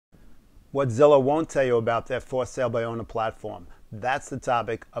What Zillow won't tell you about their for sale by owner platform. That's the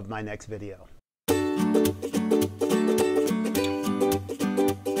topic of my next video.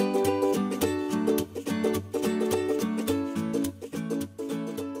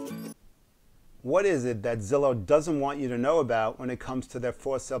 What is it that Zillow doesn't want you to know about when it comes to their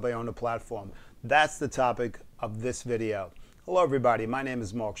for sale by owner platform? That's the topic of this video. Hello everybody, my name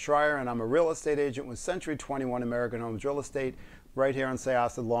is Mark Schreier and I'm a real estate agent with Century 21 American Homes Real Estate right here on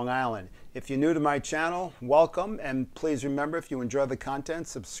Syosset, Long Island. If you're new to my channel, welcome, and please remember, if you enjoy the content,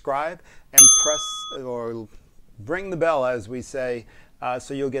 subscribe and press or ring the bell, as we say,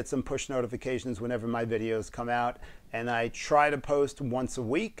 so you'll get some push notifications whenever my videos come out. And I try to post once a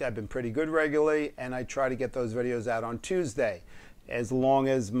week. I've been pretty good regularly, and I try to get those videos out on Tuesday. As long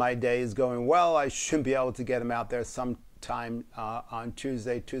as my day is going well, I should be able to get them out there sometime on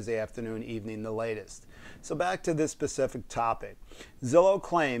Tuesday afternoon, evening, the latest. So back to this specific topic. Zillow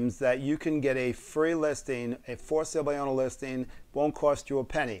claims that you can get a free listing, a for sale by owner listing, won't cost you a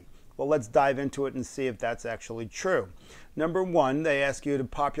penny. Well, let's dive into it and see if that's actually true. Number one, they ask you to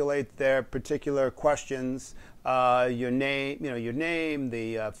populate their particular questions, your name,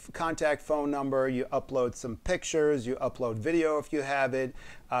 the contact phone number. You upload some pictures, you upload video if you have it,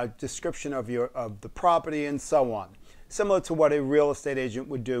 description of the property, and so on. Similar to what a real estate agent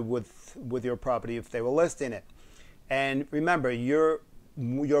would do with your property if they were listing it. And remember, your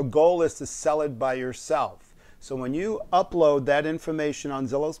goal is to sell it by yourself. So when you upload that information on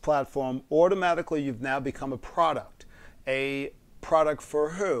Zillow's platform, automatically you've now become a product. A product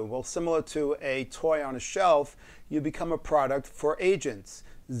for who? Well, similar to a toy on a shelf, you become a product for agents.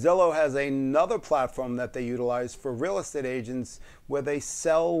 Zillow has another platform that they utilize for real estate agents where they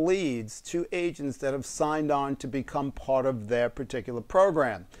sell leads to agents that have signed on to become part of their particular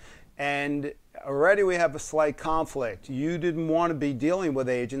program. And already we have a slight conflict. You didn't want to be dealing with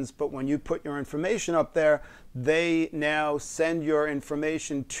agents, but when you put your information up there, they now send your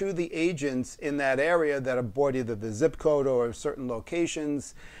information to the agents in that area that have bought either the zip code or certain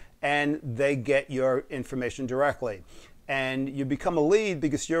locations, and they get your information directly. And you become a lead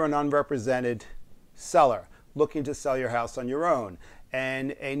because you're an unrepresented seller looking to sell your house on your own.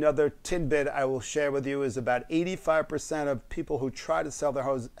 And another tidbit I will share with you is about 85% of people who try to sell their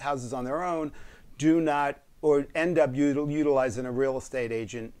houses on their own do not or end up utilizing a real estate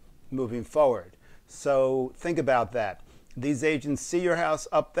agent moving forward. So think about that. These agents see your house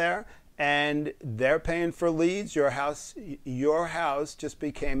up there and they're paying for leads. Your house just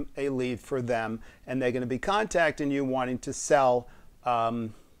became a lead for them, and they're going to be contacting you wanting to sell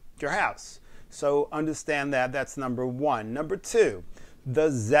your house. So understand that. That's number one. Number two, the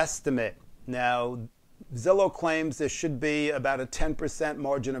Zestimate. Now, Zillow claims there should be about a 10%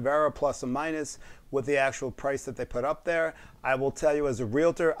 margin of error, plus or minus, with the actual price that they put up there. I will tell you, as a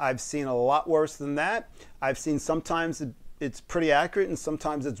realtor, I've seen a lot worse than that. I've seen sometimes it's pretty accurate and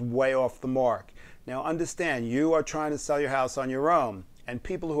sometimes it's way off the mark. Now understand, you are trying to sell your house on your own, and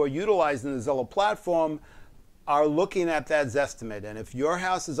people who are utilizing the Zillow platform are looking at that Zestimate. And if your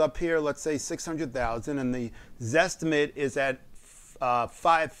house is up here, let's say $600,000, and the Zestimate is at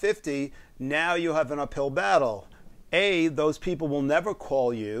 $550,000, now you have an uphill battle. Those people will never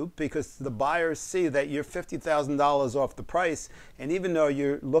call you because the buyers see that you're $50,000 off the price, and even though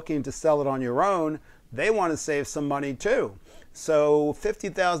you're looking to sell it on your own, they want to save some money too. So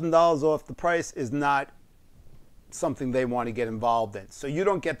 $50,000 off the price is not something they want to get involved in. So you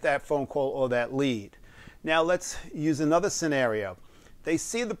don't get that phone call or that lead. Now let's use another scenario. They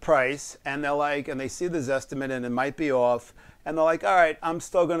see the price and they see the Zestimate and it might be off, and they're like, all right, I'm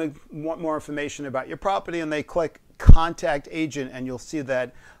still going to want more information about your property, and they click contact agent, and you'll see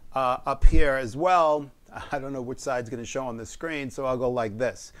that up here as well. I don't know which side's going to show on the screen, so I'll go like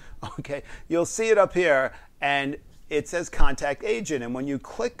this. Okay, you'll see it up here, and it says contact agent. And when you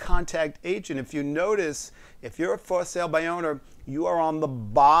click contact agent, if you notice, if you're a for sale by owner, you are on the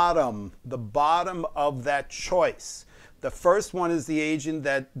bottom of that choice. The first one is the agents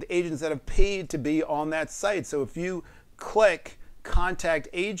that have paid to be on that site. So if you click contact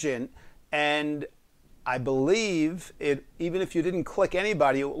agent, and I believe it, even if you didn't click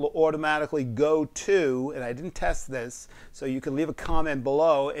anybody, it will automatically go to, and I didn't test this, so you can leave a comment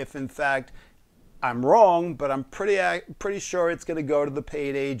below if in fact I'm wrong, but I'm pretty sure it's going to go to the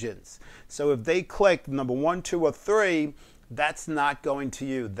paid agents. So if they click number 1, 2, or 3, that's not going to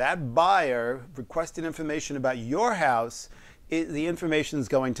you. That buyer requesting information about your house, the information is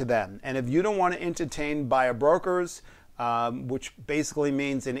going to them. And if you don't want to entertain buyer brokers, which basically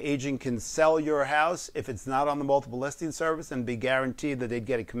means an agent can sell your house if it's not on the multiple listing service and be guaranteed that they'd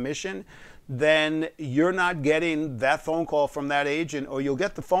get a commission, then you're not getting that phone call from that agent, or you'll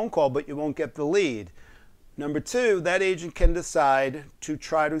get the phone call, but you won't get the lead. Number two, that agent can decide to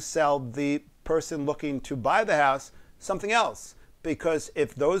try to sell the person looking to buy the house something else, because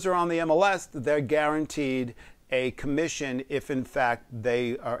if those are on the MLS, they're guaranteed a commission if in fact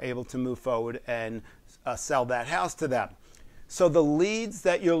they are able to move forward and sell that house to them. So the leads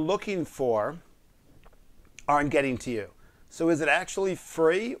that you're looking for aren't getting to you. So is it actually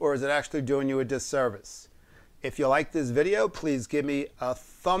free, or is it actually doing you a disservice? If you like this video, please give me a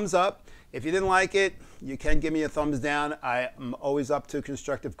thumbs up. If you didn't like it, you can give me a thumbs down. I am always up to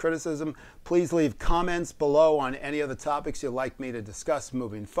constructive criticism. Please leave comments below on any other topics you'd like me to discuss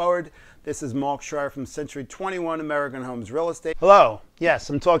moving forward. This is Mark Schreier from Century 21 American Homes Real Estate. Hello. Yes,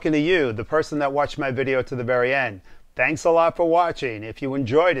 I'm talking to you, the person that watched my video to the very end. Thanks a lot for watching. If you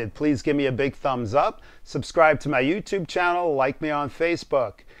enjoyed it, please give me a big thumbs up. Subscribe to my YouTube channel. Like me on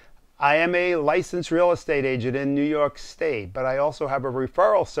Facebook. I am a licensed real estate agent in New York State, but I also have a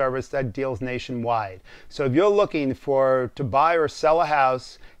referral service that deals nationwide. So if you're looking to buy or sell a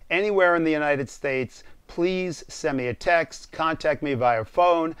house anywhere in the United States, please send me a text, contact me via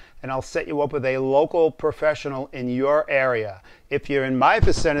phone, and I'll set you up with a local professional in your area. If you're in my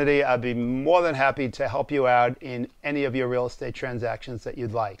vicinity, I'd be more than happy to help you out in any of your real estate transactions that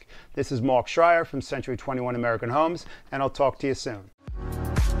you'd like. This is Mark Schreier from Century 21 American Homes, and I'll talk to you soon.